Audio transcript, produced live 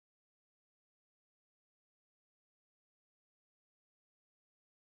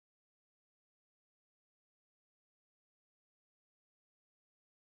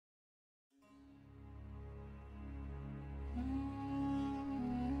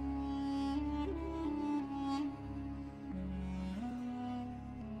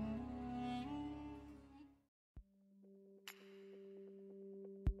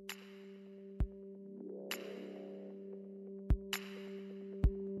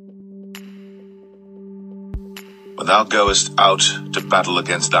When thou goest out to battle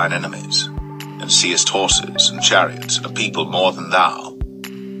against thine enemies, and seest horses and chariots and a people more than thou,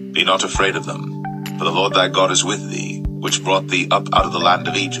 be not afraid of them, for the Lord thy God is with thee, which brought thee up out of the land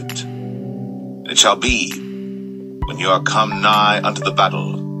of Egypt. And it shall be, when you are come nigh unto the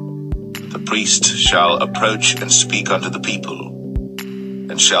battle, that the priest shall approach and speak unto the people,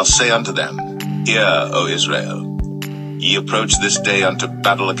 and shall say unto them, Hear, O Israel, ye approach this day unto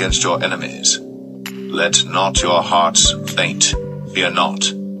battle against your enemies. Let not your hearts faint, fear not,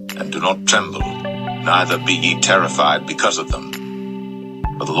 and do not tremble, neither be ye terrified because of them.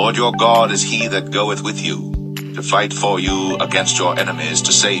 For the Lord your God is he that goeth with you, to fight for you against your enemies,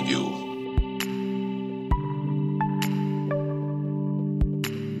 to save you.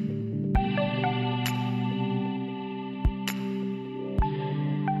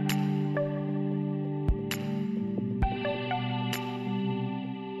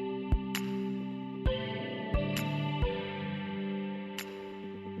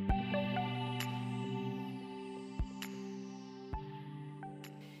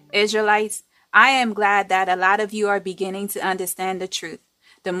 Israelites, I am glad that a lot of you are beginning to understand the truth.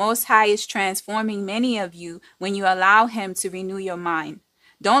 The Most High is transforming many of you when you allow Him to renew your mind.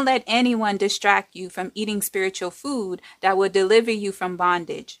 Don't let anyone distract you from eating spiritual food that will deliver you from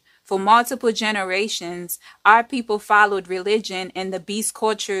bondage. For multiple generations, our people followed religion and the beast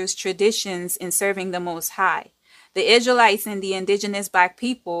culture's traditions in serving the Most High. The Israelites and the indigenous Black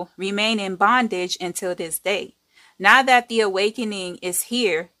people remain in bondage until this day. Now that the awakening is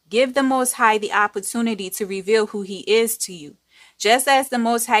here, give the Most High the opportunity to reveal who He is to you. Just as the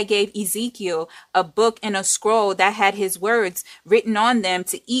Most High gave Ezekiel a book and a scroll that had His words written on them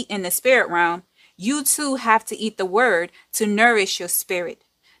to eat in the spirit realm, you too have to eat the word to nourish your spirit.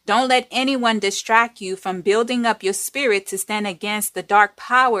 Don't let anyone distract you from building up your spirit to stand against the dark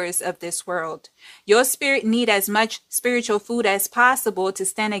powers of this world. Your spirit needs as much spiritual food as possible to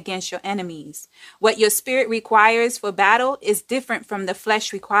stand against your enemies. What your spirit requires for battle is different from the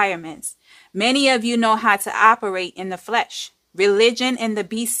flesh requirements. Many of you know how to operate in the flesh. Religion and the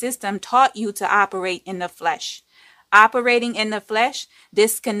beast system taught you to operate in the flesh. Operating in the flesh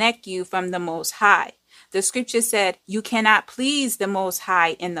disconnect you from the Most High. The scripture said, you cannot please the Most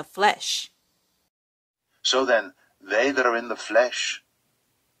High in the flesh. So then, they that are in the flesh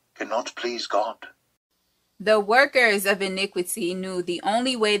cannot please God. The workers of iniquity knew the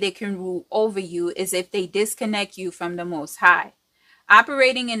only way they can rule over you is if they disconnect you from the Most High.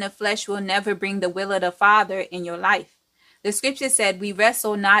 Operating in the flesh will never bring the will of the Father in your life. The scripture said, we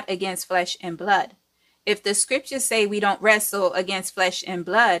wrestle not against flesh and blood. If the scriptures say we don't wrestle against flesh and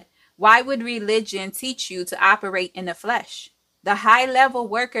blood, why would religion teach you to operate in the flesh? The high-level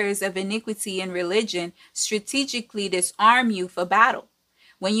workers of iniquity in religion strategically disarm you for battle.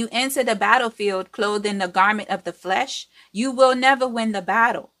 When you enter the battlefield clothed in the garment of the flesh, you will never win the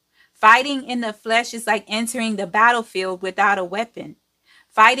battle. Fighting in the flesh is like entering the battlefield without a weapon.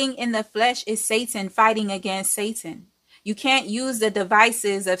 Fighting in the flesh is Satan fighting against Satan. You can't use the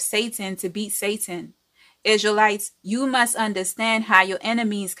devices of Satan to beat Satan. Israelites, you must understand how your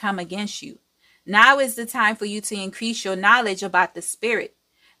enemies come against you. Now is the time for you to increase your knowledge about the Spirit.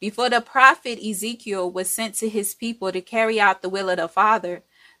 Before the prophet Ezekiel was sent to his people to carry out the will of the Father,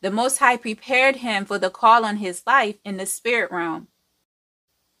 the Most High prepared him for the call on his life in the spirit realm.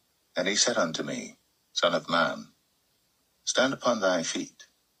 And he said unto me, Son of man, stand upon thy feet,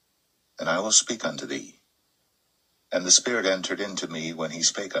 and I will speak unto thee. And the Spirit entered into me when he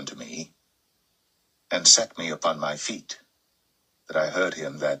spake unto me, and set me upon my feet, that I heard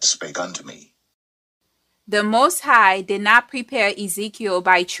him that spake unto me. The Most High did not prepare Ezekiel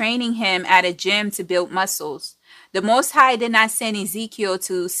by training him at a gym to build muscles. The Most High did not send Ezekiel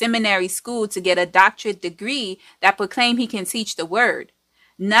to seminary school to get a doctorate degree that proclaimed he can teach the word.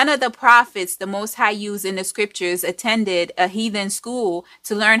 None of the prophets the Most High used in the scriptures attended a heathen school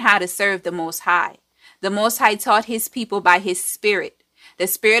to learn how to serve the Most High. The Most High taught his people by his Spirit. The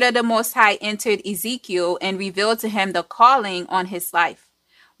Spirit of the Most High entered Ezekiel and revealed to him the calling on his life.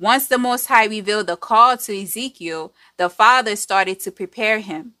 Once the Most High revealed the call to Ezekiel, the Father started to prepare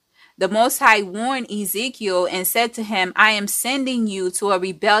him. The Most High warned Ezekiel and said to him, I am sending you to a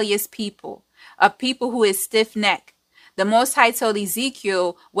rebellious people, a people who is stiff-necked. The Most High told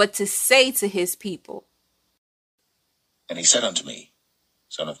Ezekiel what to say to his people. And he said unto me,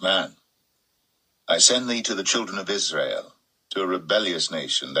 Son of man, I send thee to the children of Israel, to a rebellious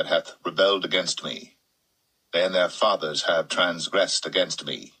nation that hath rebelled against me. They and their fathers have transgressed against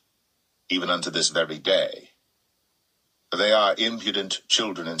me, even unto this very day. For they are impudent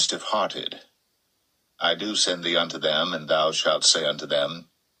children and stiff-hearted. I do send thee unto them, and thou shalt say unto them,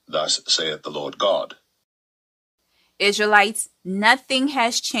 Thus saith the Lord God. Israelites, nothing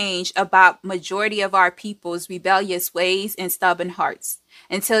has changed about majority of our people's rebellious ways and stubborn hearts.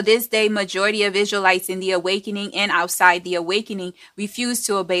 Until this day, majority of Israelites in the awakening and outside the awakening refuse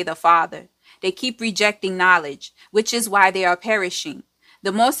to obey the Father. They keep rejecting knowledge, which is why they are perishing.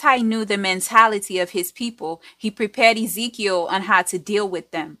 The Most High knew the mentality of his people. He prepared Ezekiel on how to deal with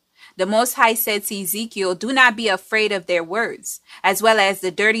them. The Most High said to Ezekiel, "Do not be afraid of their words, as well as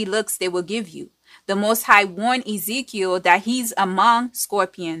the dirty looks they will give you." The Most High warned Ezekiel that he's among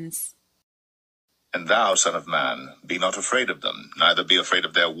scorpions. And thou, son of man, be not afraid of them, neither be afraid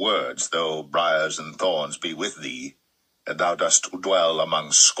of their words, though briars and thorns be with thee, and thou dost dwell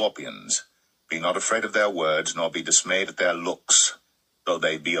among scorpions. Be not afraid of their words, nor be dismayed at their looks, though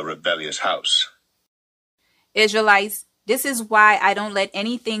they be a rebellious house. Israelites, this is why I don't let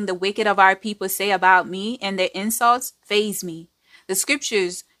anything the wicked of our people say about me and their insults faze me. The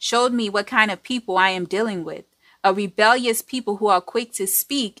scriptures showed me what kind of people I am dealing with. A rebellious people who are quick to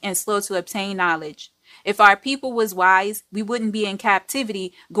speak and slow to obtain knowledge. If our people was wise, we wouldn't be in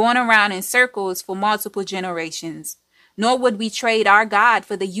captivity going around in circles for multiple generations. Nor would we trade our God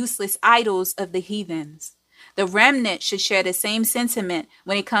for the useless idols of the heathens. The remnant should share the same sentiment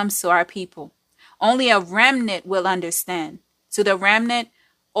when it comes to our people. Only a remnant will understand. To the remnant,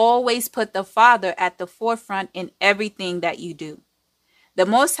 always put the Father at the forefront in everything that you do. The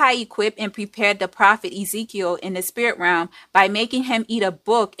Most High equipped and prepared the prophet Ezekiel in the spirit realm by making him eat a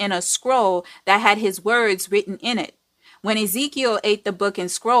book and a scroll that had his words written in it. When Ezekiel ate the book and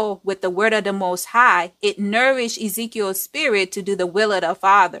scroll with the word of the Most High, it nourished Ezekiel's spirit to do the will of the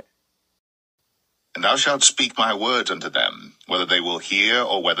Father. And thou shalt speak my words unto them, whether they will hear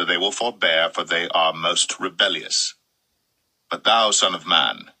or whether they will forbear, for they are most rebellious. But thou, son of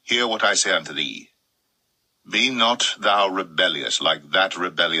man, hear what I say unto thee. Be not thou rebellious like that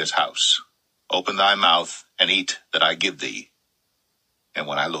rebellious house. Open thy mouth, and eat that I give thee. And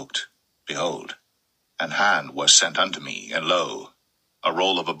when I looked, behold, an hand was sent unto me, and lo, a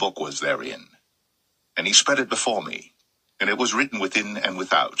roll of a book was therein. And he spread it before me, and it was written within and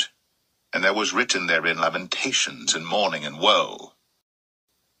without. And there was written therein lamentations, and mourning, and woe.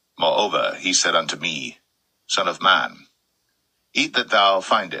 Moreover, he said unto me, Son of man, eat that thou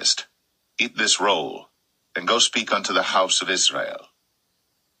findest, eat this roll, and go speak unto the house of Israel.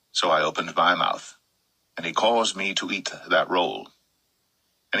 So I opened my mouth, and he caused me to eat that roll.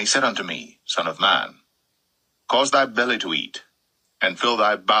 And he said unto me, Son of man, cause thy belly to eat, and fill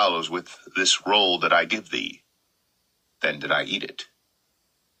thy bowels with this roll that I give thee. Then did I eat it,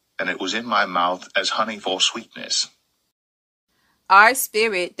 and it was in my mouth as honey for sweetness. Our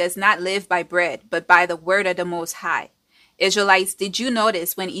spirit does not live by bread, but by the word of the Most High. Israelites, did you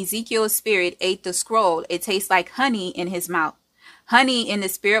notice when Ezekiel's spirit ate the scroll, it tastes like honey in his mouth? Honey in the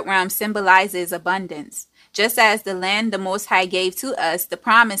spirit realm symbolizes abundance. Just as the land the Most High gave to us, the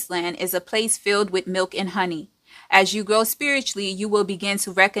promised land is a place filled with milk and honey. As you grow spiritually, you will begin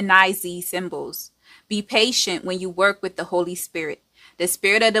to recognize these symbols. Be patient when you work with the Holy Spirit. The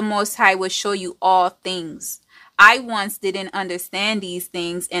Spirit of the Most High will show you all things. I once didn't understand these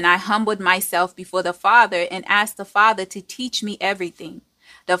things, and I humbled myself before the Father and asked the Father to teach me everything.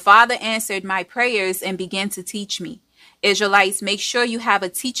 The Father answered my prayers and began to teach me. Israelites, make sure you have a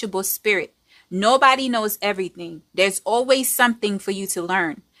teachable spirit. Nobody knows everything. There's always something for you to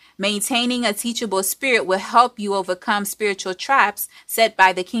learn. Maintaining a teachable spirit will help you overcome spiritual traps set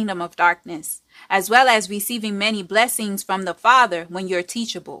by the kingdom of darkness, as well as receiving many blessings from the Father when you're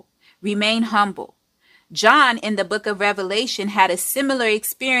teachable. Remain humble. John in the book of Revelation had a similar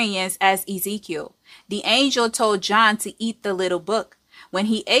experience as Ezekiel. The angel told John to eat the little book. When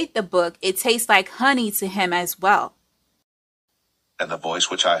he ate the book, it tastes like honey to him as well. And the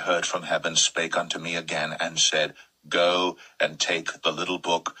voice which I heard from heaven spake unto me again, and said, Go and take the little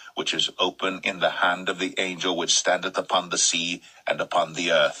book which is open in the hand of the angel which standeth upon the sea and upon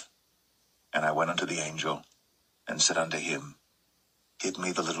the earth. And I went unto the angel, and said unto him, Give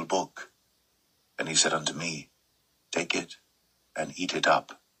me the little book. And he said unto me, Take it, and eat it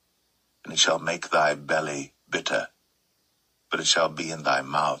up, and it shall make thy belly bitter, but it shall be in thy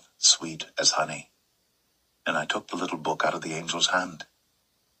mouth sweet as honey. And I took the little book out of the angel's hand,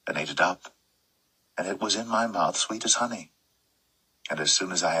 and ate it up, and it was in my mouth sweet as honey. And as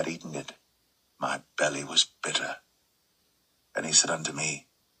soon as I had eaten it, my belly was bitter. And he said unto me,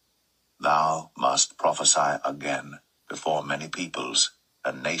 Thou must prophesy again before many peoples,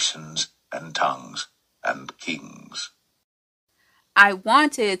 and nations, and tongues, and kings. I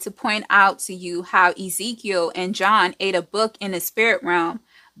wanted to point out to you how Ezekiel and John ate a book in the spirit realm.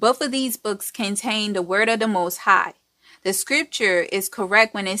 Both of these books contain the word of the Most High. The scripture is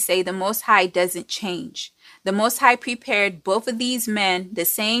correct when it say the Most High doesn't change. The Most High prepared both of these men the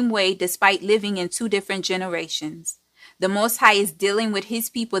same way despite living in two different generations. The Most High is dealing with his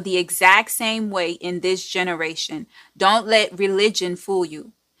people the exact same way in this generation. Don't let religion fool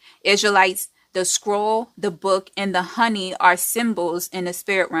you. Israelites, the scroll, the book, and the honey are symbols in the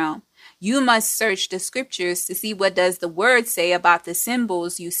spirit realm. You must search the scriptures to see what does the word say about the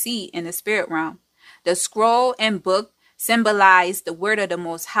symbols you see in the spirit realm. The scroll and book symbolize the word of the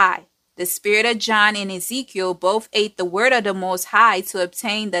Most High. The spirit of John and Ezekiel both ate the word of the Most High to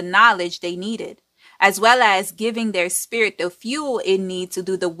obtain the knowledge they needed, as well as giving their spirit the fuel it needs to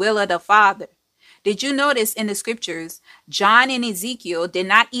do the will of the Father. Did you notice in the scriptures, John and Ezekiel did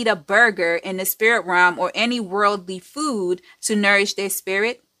not eat a burger in the spirit realm or any worldly food to nourish their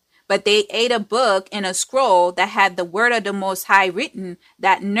spirit, but they ate a book and a scroll that had the word of the Most High written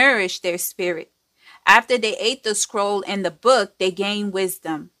that nourished their spirit. After they ate the scroll and the book, they gained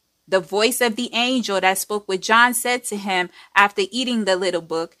wisdom. The voice of the angel that spoke with John said to him after eating the little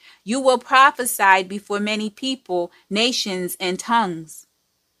book, "You will prophesy before many people, nations, and tongues."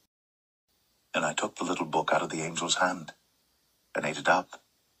 And I took the little book out of the angel's hand, and ate it up,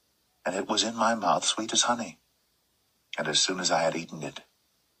 and it was in my mouth sweet as honey. And as soon as I had eaten it,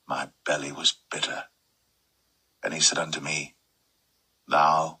 my belly was bitter. And he said unto me,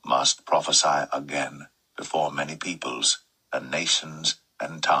 Thou must prophesy again before many peoples, and nations,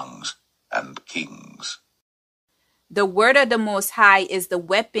 and tongues, and kings. The word of the Most High is the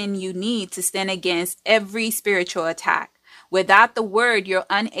weapon you need to stand against every spiritual attack. Without the word, you're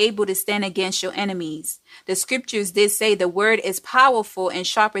unable to stand against your enemies. The scriptures did say the word is powerful and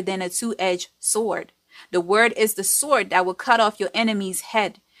sharper than a two-edged sword. The word is the sword that will cut off your enemy's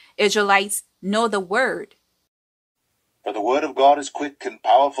head. Israelites, know the word. For the word of God is quick and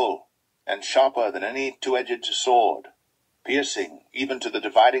powerful, and sharper than any two-edged sword, piercing even to the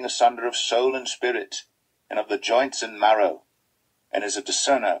dividing asunder of soul and spirit, and of the joints and marrow, and is a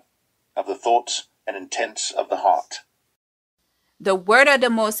discerner of the thoughts and intents of the heart. The word of the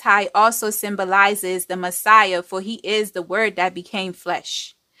Most High also symbolizes the Messiah, for he is the word that became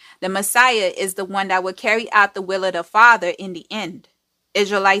flesh. The Messiah is the one that will carry out the will of the Father in the end.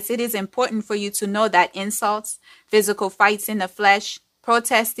 Israelites, it is important for you to know that insults, physical fights in the flesh,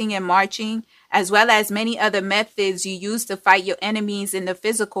 protesting and marching, as well as many other methods you use to fight your enemies in the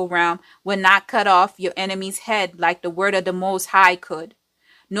physical realm will not cut off your enemy's head like the word of the Most High could.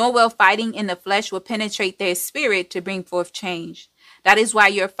 Nor will fighting in the flesh will penetrate their spirit to bring forth change. That is why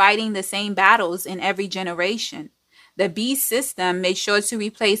you're fighting the same battles in every generation. The beast system made sure to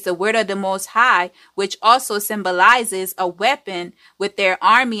replace the word of the Most High, which also symbolizes a weapon, with their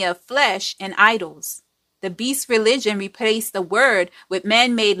army of flesh and idols. The beast religion replaced the word with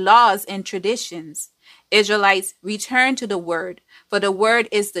man-made laws and traditions. Israelites, return to the word, for the word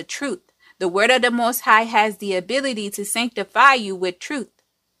is the truth. The word of the Most High has the ability to sanctify you with truth.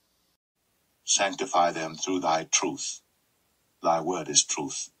 Sanctify them through thy truth. Thy word is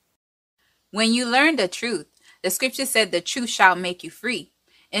truth. When you learn the truth, the scripture said the truth shall make you free.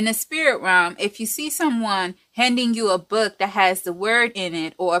 In the spirit realm, if you see someone handing you a book that has the word in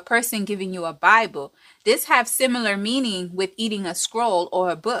it, or a person giving you a Bible, this have similar meaning with eating a scroll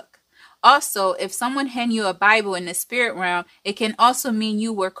or a book. Also, if someone hand you a Bible in the spirit realm, it can also mean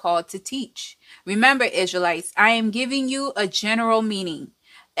you were called to teach. Remember, Israelites, I am giving you a general meaning.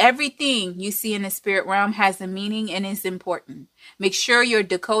 Everything you see in the spirit realm has a meaning and is important. Make sure you're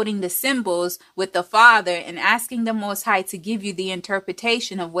decoding the symbols with the Father and asking the Most High to give you the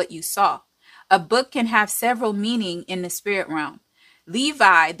interpretation of what you saw. A book can have several meanings in the spirit realm.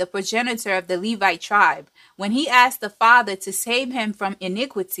 Levi, the progenitor of the Levite tribe, when he asked the Father to save him from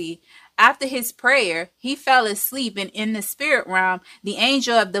iniquity, after his prayer, he fell asleep, and in the spirit realm, the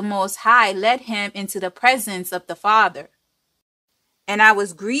angel of the Most High led him into the presence of the Father. And I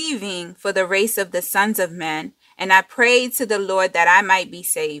was grieving for the race of the sons of men, and I prayed to the Lord that I might be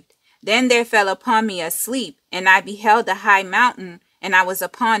saved. Then there fell upon me a sleep, and I beheld a high mountain, and I was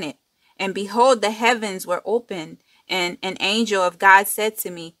upon it. And behold, the heavens were opened, and an angel of God said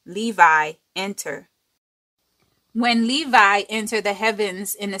to me, Levi, enter. When Levi entered the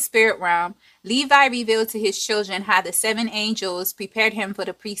heavens in the spirit realm, Levi revealed to his children how the 7 angels prepared him for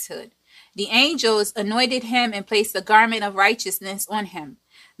the priesthood. The angels anointed him and placed the garment of righteousness on him.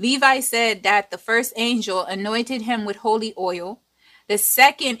 Levi said that the first angel anointed him with holy oil. The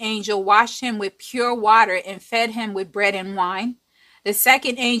second angel washed him with pure water and fed him with bread and wine. The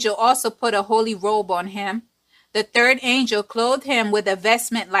second angel also put a holy robe on him. The third angel clothed him with a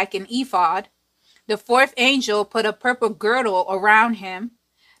vestment like an ephod. The fourth angel put a purple girdle around him.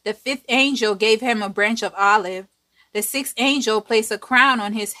 The fifth angel gave him a branch of olive. The sixth angel placed a crown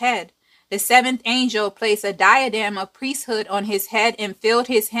on his head. The seventh angel placed a diadem of priesthood on his head and filled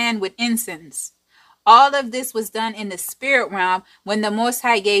his hand with incense. All of this was done in the spirit realm when the Most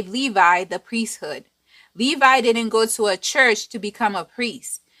High gave Levi the priesthood. Levi didn't go to a church to become a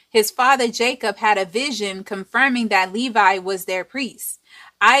priest. His father Jacob had a vision confirming that Levi was their priest.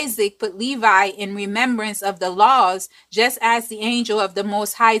 Isaac put Levi in remembrance of the laws, just as the angel of the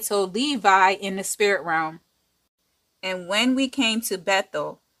Most High told Levi in the spirit realm. And when we came to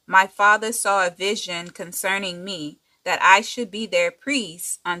Bethel, my father saw a vision concerning me, that I should be their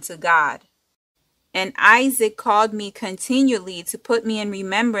priest unto God. And Isaac called me continually to put me in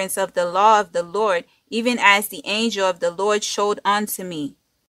remembrance of the law of the Lord, even as the angel of the Lord showed unto me.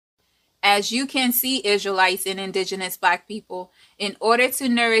 As you can see, Israelites and indigenous black people, in order to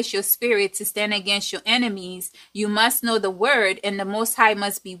nourish your spirit to stand against your enemies, you must know the word, and the Most High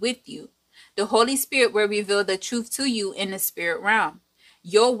must be with you. The Holy Spirit will reveal the truth to you in the spirit realm.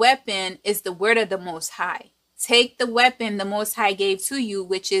 Your weapon is the word of the Most High. Take the weapon the Most High gave to you,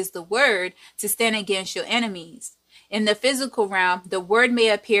 which is the word, to stand against your enemies. In the physical realm, the word may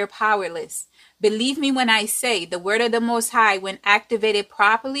appear powerless. Believe me when I say the word of the Most High, when activated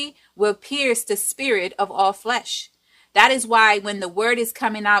properly, will pierce the spirit of all flesh. That is why when the word is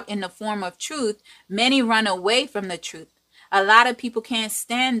coming out in the form of truth, many run away from the truth. A lot of people can't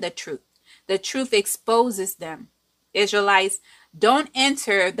stand the truth. The truth exposes them. Israelites, don't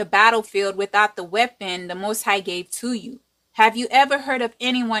enter the battlefield without the weapon the Most High gave to you. Have you ever heard of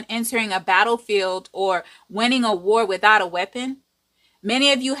anyone entering a battlefield or winning a war without a weapon?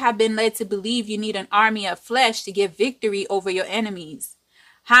 Many of you have been led to believe you need an army of flesh to get victory over your enemies.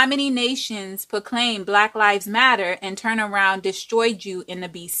 How many nations proclaim Black Lives Matter and turn around destroyed you in the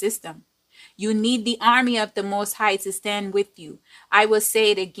beast system? You need the army of the Most High to stand with you. I will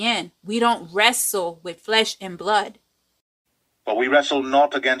say it again. We don't wrestle with flesh and blood. For we wrestle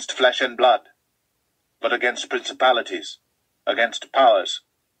not against flesh and blood, but against principalities, against powers,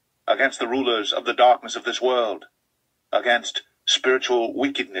 against the rulers of the darkness of this world, against spiritual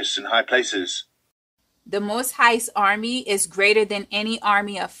wickedness in high places. The Most High's army is greater than any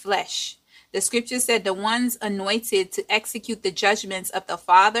army of flesh. The scripture said the ones anointed to execute the judgments of the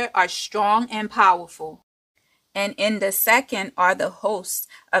Father are strong and powerful. And in the second are the hosts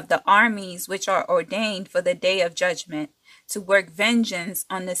of the armies which are ordained for the day of judgment, to work vengeance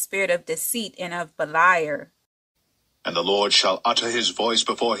on the spirit of deceit and of Beliar. And the Lord shall utter his voice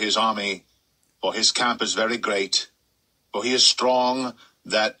before his army, for his camp is very great. For he is strong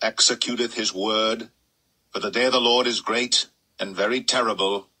that executeth his word. For the day of the Lord is great and very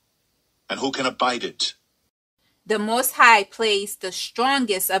terrible, and who can abide it? The Most High placed the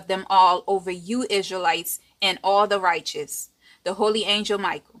strongest of them all over you Israelites and all the righteous, the holy angel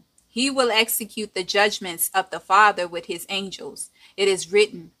Michael. He will execute the judgments of the Father with his angels. It is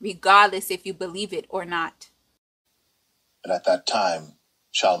written, regardless if you believe it or not. And at that time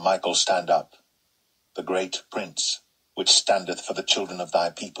shall Michael stand up, the great prince, which standeth for the children of thy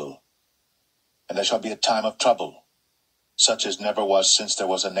people. And there shall be a time of trouble, such as never was since there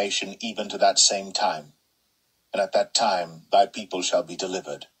was a nation, even to that same time. And at that time thy people shall be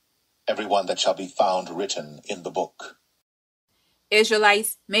delivered, every one that shall be found written in the book.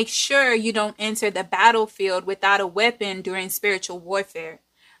 Israelites, make sure you don't enter the battlefield without a weapon during spiritual warfare.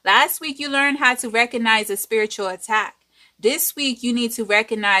 Last week you learned how to recognize a spiritual attack. This week you need to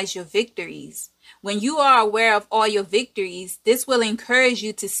recognize your victories. When you are aware of all your victories, this will encourage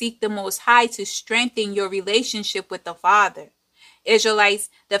you to seek the Most High to strengthen your relationship with the Father. Israelites,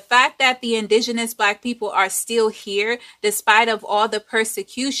 the fact that the indigenous black people are still here, despite of all the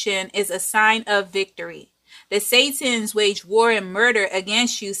persecution, is a sign of victory. The Satans wage war and murder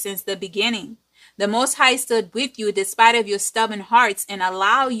against you since the beginning. The Most High stood with you despite of your stubborn hearts and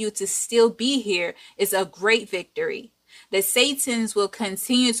allow you to still be here is a great victory. The Satans will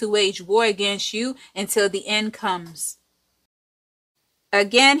continue to wage war against you until the end comes.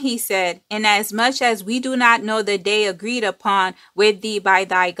 Again he said, inasmuch as we do not know the day agreed upon with thee by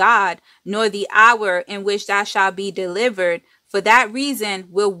thy God, nor the hour in which thou shalt be delivered, for that reason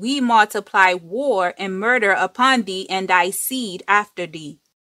will we multiply war and murder upon thee and thy seed after thee.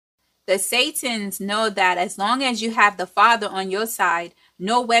 The Satans know that as long as you have the Father on your side,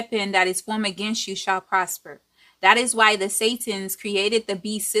 no weapon that is formed against you shall prosper. That is why the Satans created the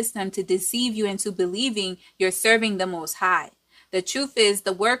beast system to deceive you into believing you're serving the Most High. The truth is,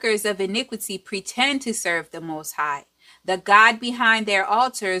 the workers of iniquity pretend to serve the Most High. The God behind their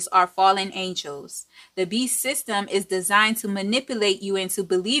altars are fallen angels. The beast system is designed to manipulate you into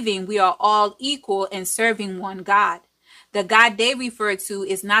believing we are all equal and serving one God. The God they refer to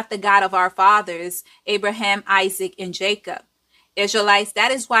is not the God of our fathers, Abraham, Isaac, and Jacob. Israelites,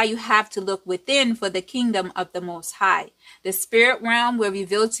 that is why you have to look within for the kingdom of the Most High. The spirit realm will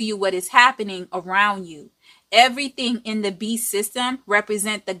reveal to you what is happening around you. Everything in the beast system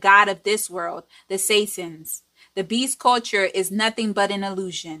represent the god of this world, the Satans. The beast culture is nothing but an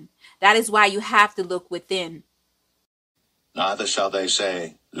illusion. That is why you have to look within. Neither shall they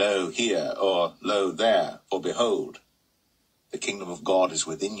say, Lo here, or Lo there, for behold, the kingdom of God is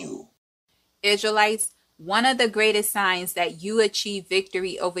within you. Israelites, one of the greatest signs that you achieve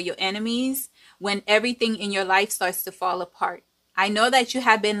victory over your enemies when everything in your life starts to fall apart. I know that you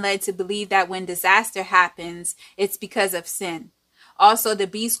have been led to believe that when disaster happens, it's because of sin. Also, the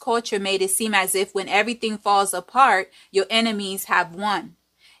beast culture made it seem as if when everything falls apart, your enemies have won.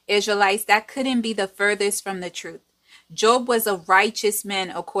 Israelites, that couldn't be the furthest from the truth. Job was a righteous man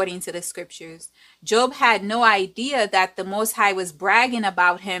according to the scriptures. Job had no idea that the Most High was bragging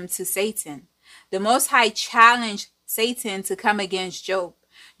about him to Satan. The Most High challenged Satan to come against Job.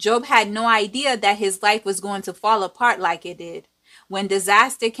 Job had no idea that his life was going to fall apart like it did. When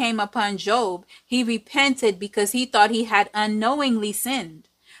disaster came upon Job, he repented because he thought he had unknowingly sinned.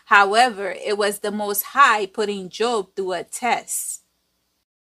 However, it was the Most High putting Job through a test.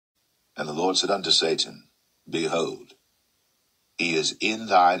 And the Lord said unto Satan, Behold, he is in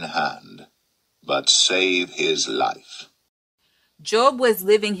thine hand, but save his life. Job was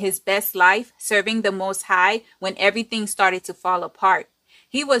living his best life, serving the Most High when everything started to fall apart.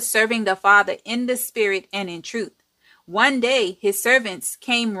 He was serving the Father in the Spirit and in truth. One day, his servants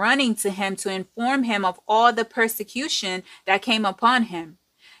came running to him to inform him of all the persecution that came upon him.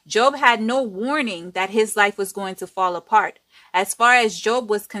 Job had no warning that his life was going to fall apart. As far as Job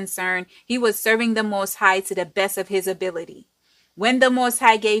was concerned, he was serving the Most High to the best of his ability. When the Most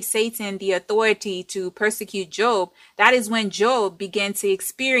High gave Satan the authority to persecute Job, that is when Job began to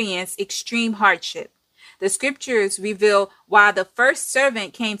experience extreme hardship. The scriptures reveal while the first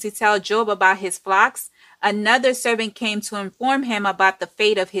servant came to tell Job about his flocks, another servant came to inform him about the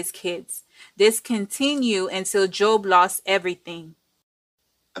fate of his kids. This continued until Job lost everything.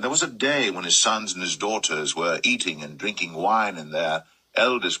 And there was a day when his sons and his daughters were eating and drinking wine in their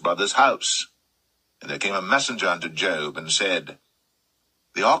eldest brother's house. And there came a messenger unto Job, and said,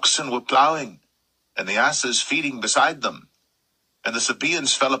 The oxen were plowing, and the asses feeding beside them. And the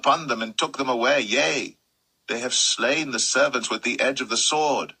Sabaeans fell upon them, and took them away. Yea, they have slain the servants with the edge of the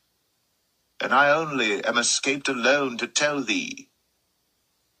sword. And I only am escaped alone to tell thee.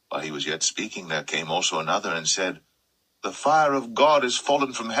 While he was yet speaking, there came also another, and said, The fire of God is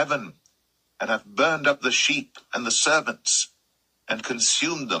fallen from heaven, and hath burned up the sheep and the servants, and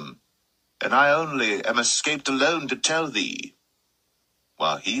consumed them. And I only am escaped alone to tell thee.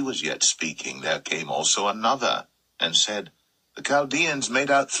 While he was yet speaking, there came also another, and said, The Chaldeans made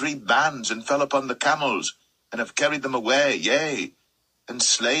out 3 bands, and fell upon the camels, and have carried them away, yea, and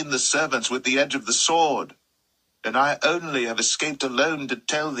slain the servants with the edge of the sword. And I only have escaped alone to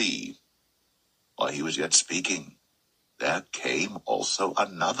tell thee. While he was yet speaking, there came also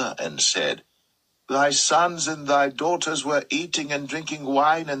another, and said, Thy sons and thy daughters were eating and drinking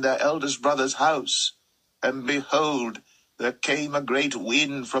wine in their eldest brother's house. And behold, there came a great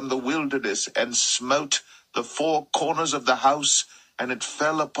wind from the wilderness, and smote the 4 corners of the house, and it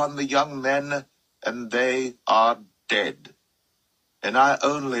fell upon the young men, and they are dead. And I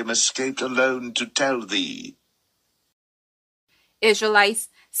only am escaped alone to tell thee. Israelites,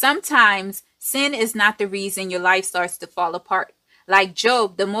 sometimes sin is not the reason your life starts to fall apart. Like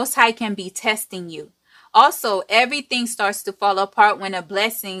Job, the Most High can be testing you. Also, everything starts to fall apart when a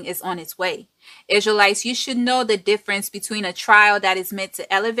blessing is on its way. Israelites, you should know the difference between a trial that is meant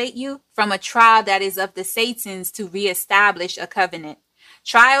to elevate you from a trial that is of the Satans to reestablish a covenant.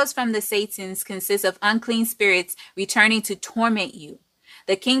 Trials from the Satans consist of unclean spirits returning to torment you.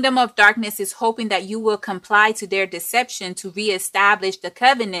 The kingdom of darkness is hoping that you will comply to their deception to reestablish the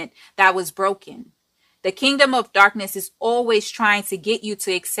covenant that was broken. The kingdom of darkness is always trying to get you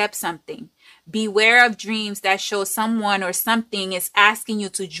to accept something. Beware of dreams that show someone or something is asking you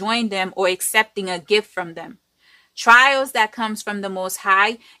to join them or accepting a gift from them. Trials that comes from the Most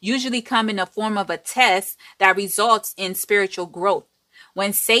High usually come in the form of a test that results in spiritual growth.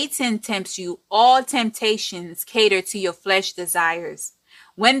 When Satan tempts you, all temptations cater to your flesh desires.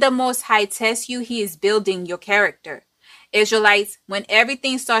 When the Most High tests you, he is building your character. Israelites, when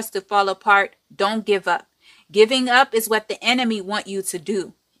everything starts to fall apart, don't give up. Giving up is what the enemy wants you to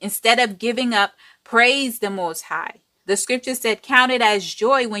do. Instead of giving up, praise the Most High. The scripture said, count it as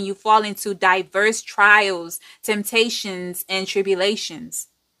joy when you fall into diverse trials, temptations, and tribulations.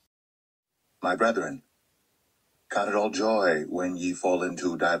 My brethren, count it all joy when ye fall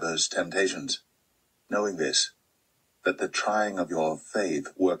into diverse temptations, knowing this, that the trying of your faith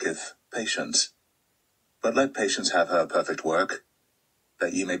worketh patience. But let patience have her perfect work,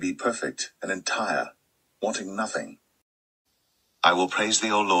 that ye may be perfect and entire, wanting nothing. I will praise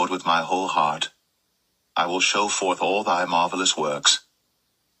thee, O Lord, with my whole heart. I will show forth all thy marvelous works.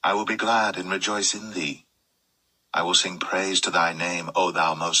 I will be glad and rejoice in thee. I will sing praise to thy name, O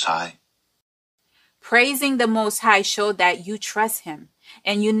thou Most High. Praising the Most High showed that you trust him,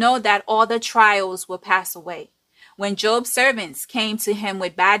 and you know that all the trials will pass away. When Job's servants came to him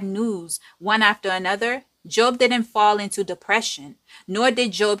with bad news one after another, Job didn't fall into depression, nor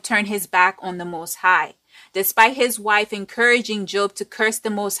did Job turn his back on the Most High. Despite his wife encouraging Job to curse the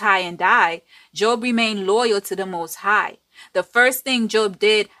Most High and die, Job remained loyal to the Most High. The first thing Job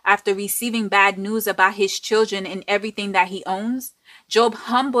did after receiving bad news about his children and everything that he owns, Job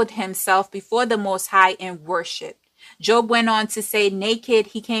humbled himself before the Most High and worshiped. Job went on to say, naked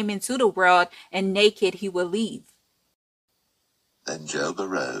he came into the world, and naked he will leave. Then Job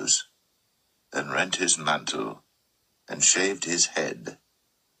arose, and rent his mantle, and shaved his head,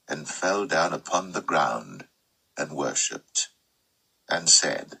 and fell down upon the ground, and worshipped, and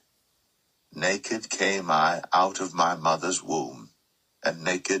said, Naked came I out of my mother's womb, and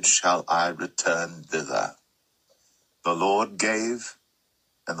naked shall I return thither. The Lord gave,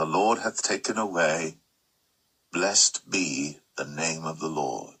 and the Lord hath taken away. Blessed be the name of the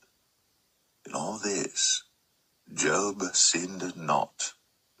Lord. In all this, Job sinned not,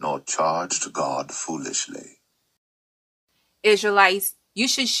 nor charged God foolishly. Israelites, you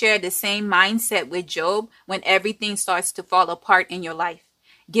should share the same mindset with Job when everything starts to fall apart in your life.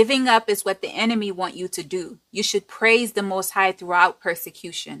 Giving up is what the enemy wants you to do. You should praise the Most High throughout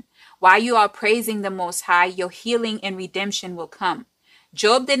persecution. While you are praising the Most High, your healing and redemption will come.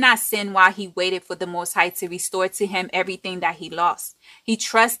 Job did not sin while he waited for the Most High to restore to him everything that he lost. He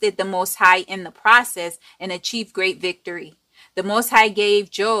trusted the Most High in the process and achieved great victory. The Most High gave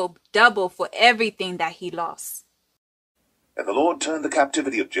Job double for everything that he lost. And the Lord turned the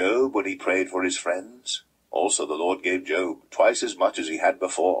captivity of Job when he prayed for his friends. Also the Lord gave Job twice as much as he had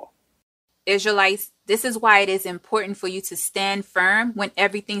before. Israelites, this is why it is important for you to stand firm when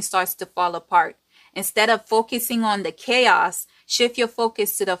everything starts to fall apart. Instead of focusing on the chaos, shift your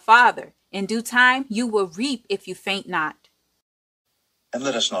focus to the Father. In due time, you will reap if you faint not. And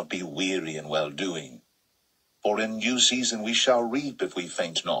let us not be weary in well-doing, for in due season we shall reap if we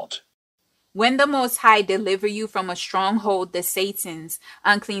faint not. When the Most High deliver you from a stronghold that Satan's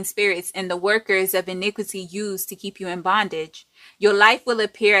unclean spirits and the workers of iniquity use to keep you in bondage, your life will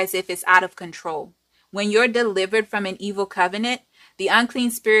appear as if it's out of control. When you're delivered from an evil covenant, the unclean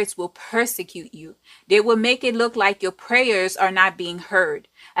spirits will persecute you. They will make it look like your prayers are not being heard,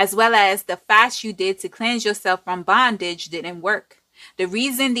 as well as the fast you did to cleanse yourself from bondage didn't work. The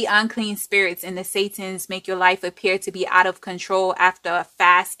reason the unclean spirits and the Satans make your life appear to be out of control after a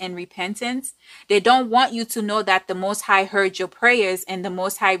fast and repentance, they don't want you to know that the Most High heard your prayers and the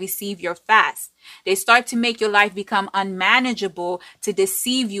Most High received your fast. They start to make your life become unmanageable to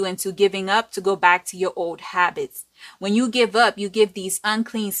deceive you into giving up to go back to your old habits. When you give up, you give these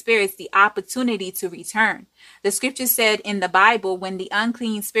unclean spirits the opportunity to return. The scripture said in the Bible, when the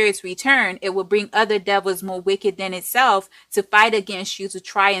unclean spirits return, it will bring other devils more wicked than itself to fight against you to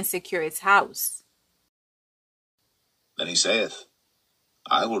try and secure its house. Then he saith,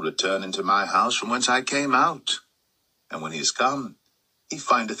 I will return into my house from whence I came out. And when he is come, he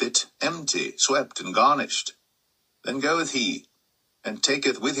findeth it empty, swept, and garnished. Then goeth he, and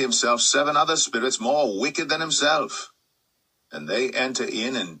taketh with himself 7 other spirits more wicked than himself, and they enter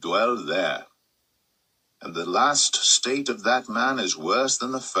in and dwell there. And the last state of that man is worse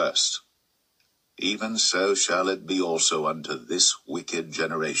than the first. Even so shall it be also unto this wicked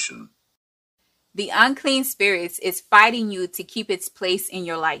generation. The unclean spirits is fighting you to keep its place in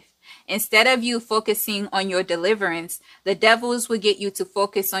your life. Instead of you focusing on your deliverance, the devils will get you to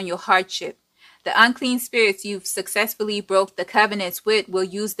focus on your hardship. The unclean spirits you've successfully broke the covenants with will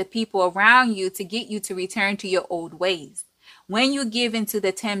use the people around you to get you to return to your old ways. When you give into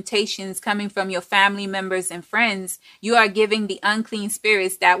the temptations coming from your family members and friends, you are giving the unclean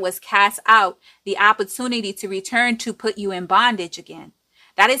spirits that was cast out the opportunity to return to put you in bondage again.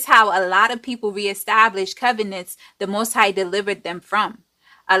 That is how a lot of people reestablish covenants the Most High delivered them from.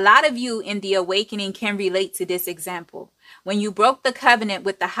 A lot of you in the awakening can relate to this example. When you broke the covenant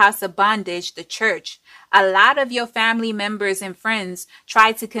with the house of bondage, the church, a lot of your family members and friends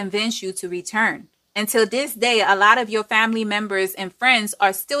tried to convince you to return. Until this day, a lot of your family members and friends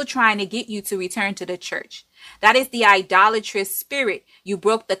are still trying to get you to return to the church. That is the idolatrous spirit you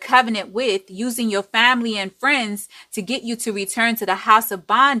broke the covenant with, using your family and friends to get you to return to the house of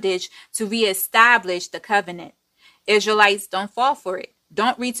bondage to reestablish the covenant. Israelites, don't fall for it.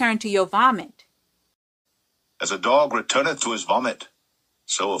 Don't return to your vomit. As a dog returneth to his vomit,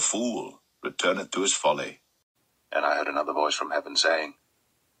 so a fool returneth to his folly. And I heard another voice from heaven saying,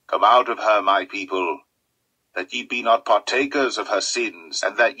 Come out of her, my people, that ye be not partakers of her sins,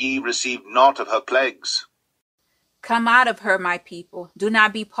 and that ye receive not of her plagues. Come out of her, my people. Do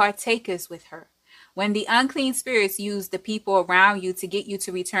not be partakers with her. When the unclean spirits use the people around you to get you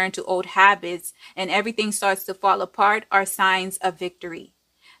to return to old habits and everything starts to fall apart, are signs of victory.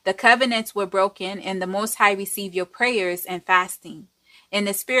 The covenants were broken, and the Most High received your prayers and fasting. In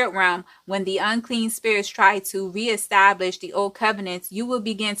the spirit realm, when the unclean spirits try to reestablish the old covenants, you will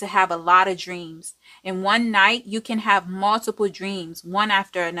begin to have a lot of dreams. In one night, you can have multiple dreams, one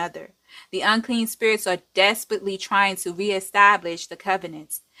after another. The unclean spirits are desperately trying to reestablish the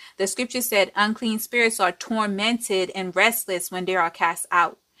covenants. The scripture said unclean spirits are tormented and restless when they are cast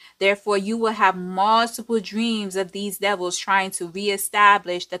out. Therefore, you will have multiple dreams of these devils trying to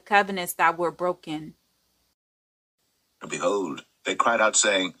reestablish the covenants that were broken. And behold, they cried out,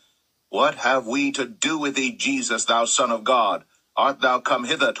 saying, What have we to do with thee, Jesus, thou Son of God? Art thou come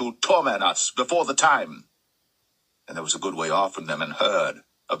hither to torment us before the time? And there was a good way off from them an herd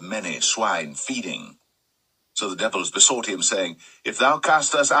of many swine feeding. So the devils besought him, saying, If thou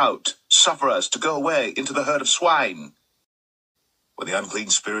cast us out, suffer us to go away into the herd of swine. When the unclean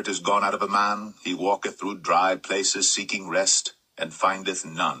spirit is gone out of a man, he walketh through dry places seeking rest, and findeth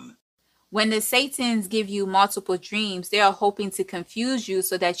none. When the Satans give you multiple dreams, they are hoping to confuse you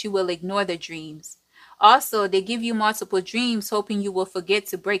so that you will ignore the dreams. Also, they give you multiple dreams hoping you will forget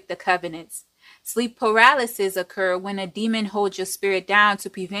to break the covenants. Sleep paralysis occurs when a demon holds your spirit down to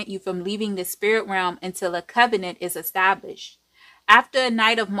prevent you from leaving the spirit realm until a covenant is established. After a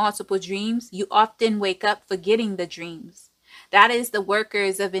night of multiple dreams, you often wake up forgetting the dreams. That is the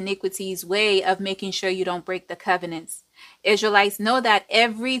workers of iniquity's way of making sure you don't break the covenants. Israelites, know that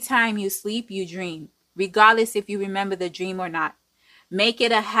every time you sleep, you dream, regardless if you remember the dream or not. Make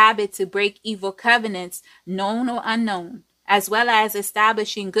it a habit to break evil covenants, known or unknown, as well as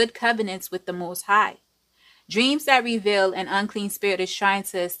establishing good covenants with the Most High. Dreams that reveal an unclean spirit is trying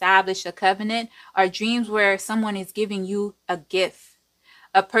to establish a covenant are dreams where someone is giving you a gift.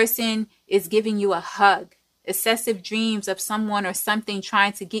 A person is giving you a hug. Excessive dreams of someone or something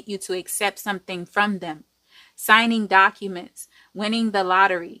trying to get you to accept something from them. Signing documents, winning the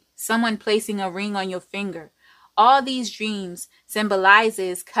lottery, someone placing a ring on your finger. All these dreams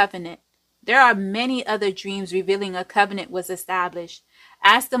symbolizes covenant. There are many other dreams revealing a covenant was established.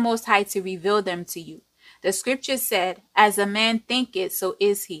 Ask the Most High to reveal them to you. The scripture said, As a man thinketh, so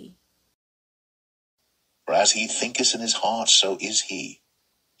is he. For as he thinketh in his heart, so is he.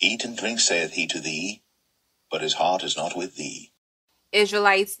 Eat and drink, saith he to thee, but his heart is not with thee.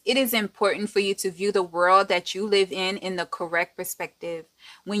 Israelites, it is important for you to view the world that you live in the correct perspective.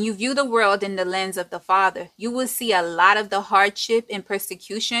 When you view the world in the lens of the Father, you will see a lot of the hardship and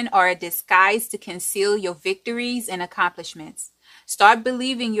persecution are a disguise to conceal your victories and accomplishments. Start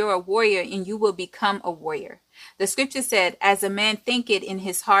believing you're a warrior and you will become a warrior. The scripture said, As a man thinketh in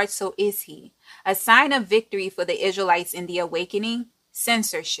his heart, so is he. A sign of victory for the Israelites in the awakening,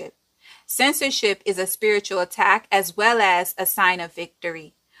 censorship. Censorship is a spiritual attack as well as a sign of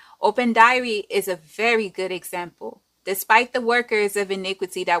victory. Open Diary is a very good example. Despite the workers of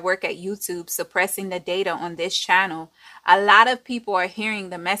iniquity that work at YouTube suppressing the data on this channel, a lot of people are hearing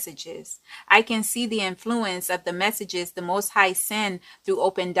the messages. I can see the influence of the messages the Most High send through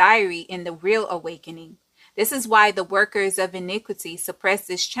Open Diary in the real awakening. This is why the workers of iniquity suppress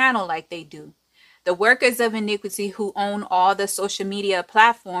this channel like they do. The workers of iniquity who own all the social media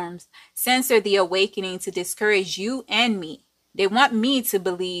platforms censor the awakening to discourage you and me. They want me to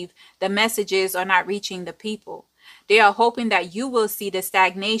believe the messages are not reaching the people. They are hoping that you will see the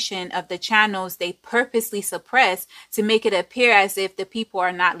stagnation of the channels they purposely suppress to make it appear as if the people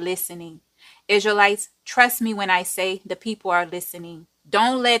are not listening. Israelites, trust me when I say the people are listening.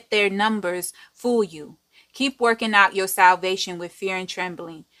 Don't let their numbers fool you. Keep working out your salvation with fear and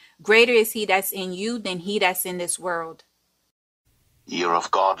trembling. Greater is he that's in you than he that's in this world. Ye are of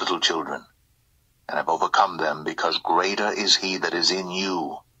God, little children, and have overcome them, because greater is he that is in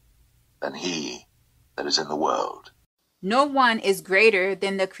you than he that is in the world. No one is greater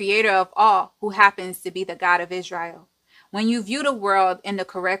than the Creator of all, who happens to be the God of Israel. When you view the world in the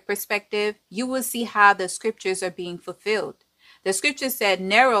correct perspective, you will see how the scriptures are being fulfilled. The scripture said,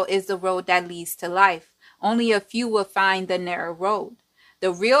 Narrow is the road that leads to life. Only a few will find the narrow road.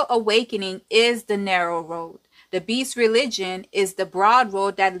 The real awakening is the narrow road. The beast religion is the broad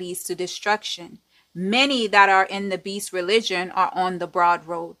road that leads to destruction. Many that are in the beast religion are on the broad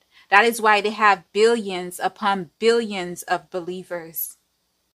road. That is why they have billions upon billions of believers.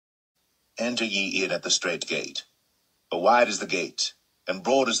 Enter ye in at the strait gate. For wide is the gate, and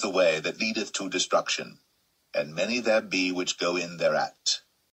broad is the way that leadeth to destruction, and many there be which go in thereat.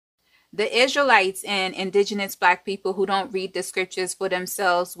 The Israelites and indigenous black people who don't read the scriptures for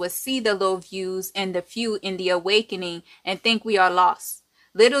themselves will see the low views and the few in the awakening and think we are lost.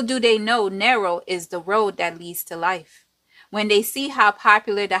 Little do they know narrow is the road that leads to life. When they see how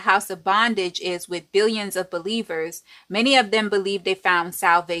popular the house of bondage is with billions of believers, many of them believe they found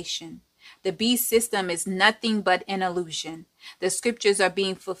salvation. The beast system is nothing but an illusion. The scriptures are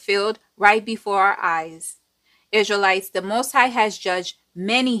being fulfilled right before our eyes. Israelites, the Most High has judged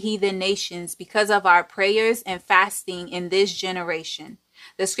many heathen nations because of our prayers and fasting in this generation.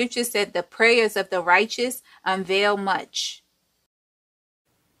 The scripture said the prayers of the righteous avail much.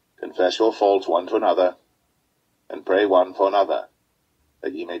 Confess your faults one to another, and pray one for another,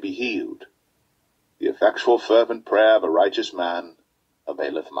 that ye may be healed. The effectual fervent prayer of a righteous man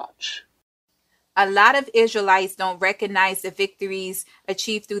availeth much. A lot of Israelites don't recognize the victories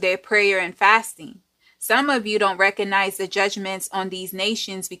achieved through their prayer and fasting. Some of you don't recognize the judgments on these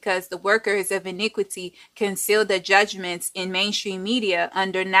nations because the workers of iniquity conceal the judgments in mainstream media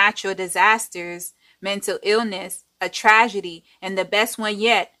under natural disasters, mental illness, a tragedy, and the best one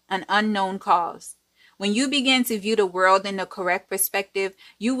yet, an unknown cause. When you begin to view the world in the correct perspective,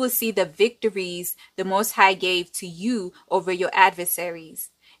 you will see the victories the Most High gave to you over your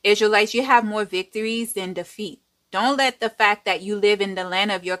adversaries. Israelites, you have more victories than defeat. Don't let the fact that you live in the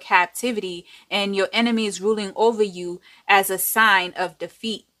land of your captivity and your enemy is ruling over you as a sign of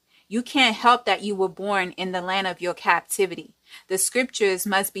defeat. You can't help that you were born in the land of your captivity. The scriptures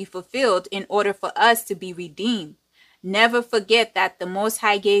must be fulfilled in order for us to be redeemed. Never forget that the Most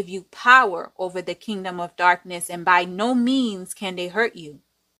High gave you power over the kingdom of darkness, and by no means can they hurt you.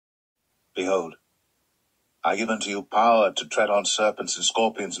 Behold, I give unto you power to tread on serpents and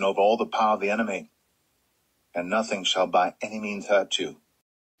scorpions and over all the power of the enemy, and nothing shall by any means hurt you.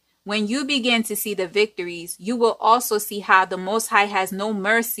 When you begin to see the victories, you will also see how the Most High has no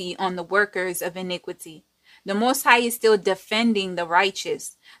mercy on the workers of iniquity. The Most High is still defending the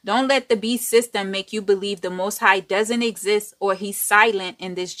righteous. Don't let the beast system make you believe the Most High doesn't exist or he's silent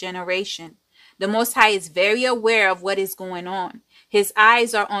in this generation. The Most High is very aware of what is going on. His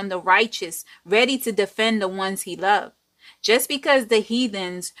eyes are on the righteous, ready to defend the ones he loves. Just because the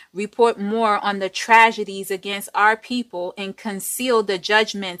heathens report more on the tragedies against our people and conceal the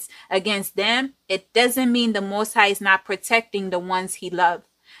judgments against them, it doesn't mean the Most High is not protecting the ones he loves.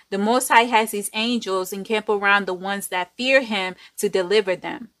 The Most High has his angels encamp around the ones that fear him to deliver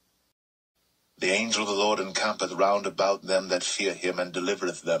them. The angel of the Lord encampeth round about them that fear him, and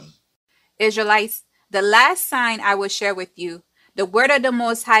delivereth them. Israelites, the last sign I will share with you. The word of the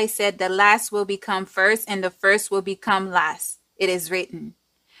Most High said the last will become first and the first will become last. It is written.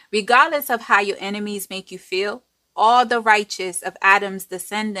 Regardless of how your enemies make you feel, all the righteous of Adam's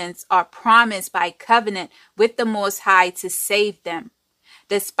descendants are promised by covenant with the Most High to save them.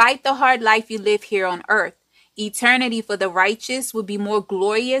 Despite the hard life you live here on earth, eternity for the righteous will be more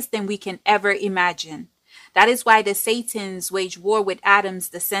glorious than we can ever imagine. That is why the Satans wage war with Adam's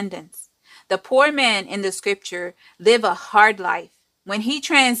descendants. The poor man in the scripture lived a hard life. When he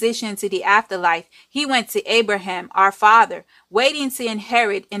transitioned to the afterlife, he went to Abraham, our father, waiting to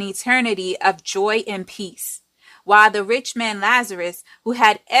inherit an eternity of joy and peace. While the rich man Lazarus, who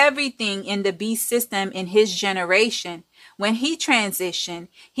had everything in the beast system in his generation, when he transitioned,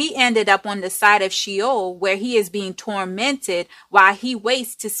 he ended up on the side of Sheol, where he is being tormented while he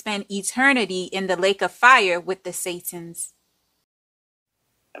waits to spend eternity in the lake of fire with the Satans.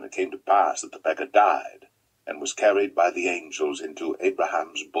 And it came to pass that the beggar died, and was carried by the angels into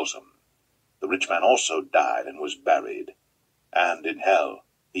Abraham's bosom. The rich man also died, and was buried. And in hell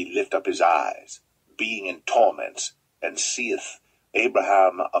he lift up his eyes, being in torments, and seeth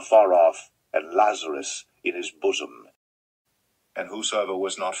Abraham afar off, and Lazarus in his bosom. And whosoever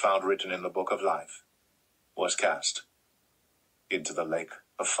was not found written in the book of life was cast into the lake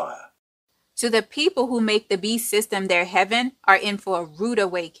of fire. To the people who make the beast system their heaven are in for a rude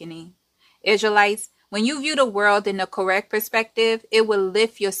awakening. Israelites, when you view the world in the correct perspective, it will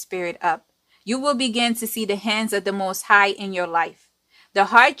lift your spirit up. You will begin to see the hands of the Most High in your life. The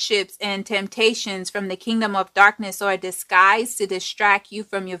hardships and temptations from the kingdom of darkness are a disguise to distract you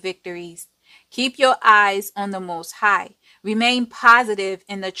from your victories. Keep your eyes on the Most High. Remain positive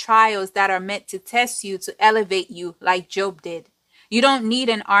in the trials that are meant to test you, to elevate you like Job did. You don't need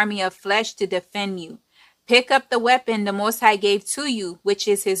an army of flesh to defend you. Pick up the weapon the Most High gave to you, which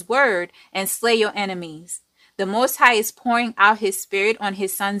is his word, and slay your enemies. The Most High is pouring out his Spirit on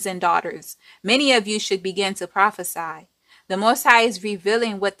his sons and daughters. Many of you should begin to prophesy. The Most High is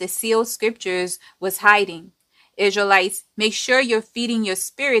revealing what the sealed scriptures was hiding. Israelites, make sure you're feeding your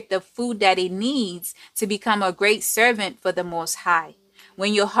spirit the food that it needs to become a great servant for the Most High.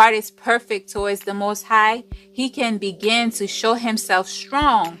 When your heart is perfect towards the Most High, he can begin to show himself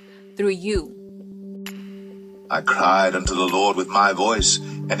strong through you. I cried unto the Lord with my voice,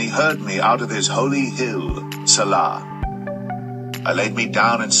 and he heard me out of his holy hill, Selah. I laid me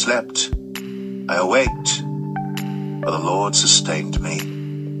down and slept. I awaked, for the Lord sustained me.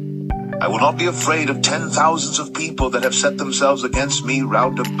 I will not be afraid of 10,000s of people that have set themselves against me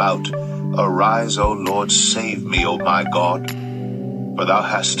round about. Arise, O Lord, save me, O my God. For thou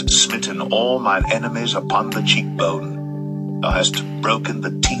hast smitten all mine enemies upon the cheekbone. Thou hast broken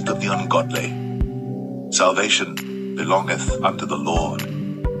the teeth of the ungodly. Salvation belongeth unto the Lord.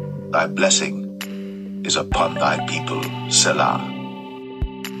 Thy blessing is upon thy people, Selah.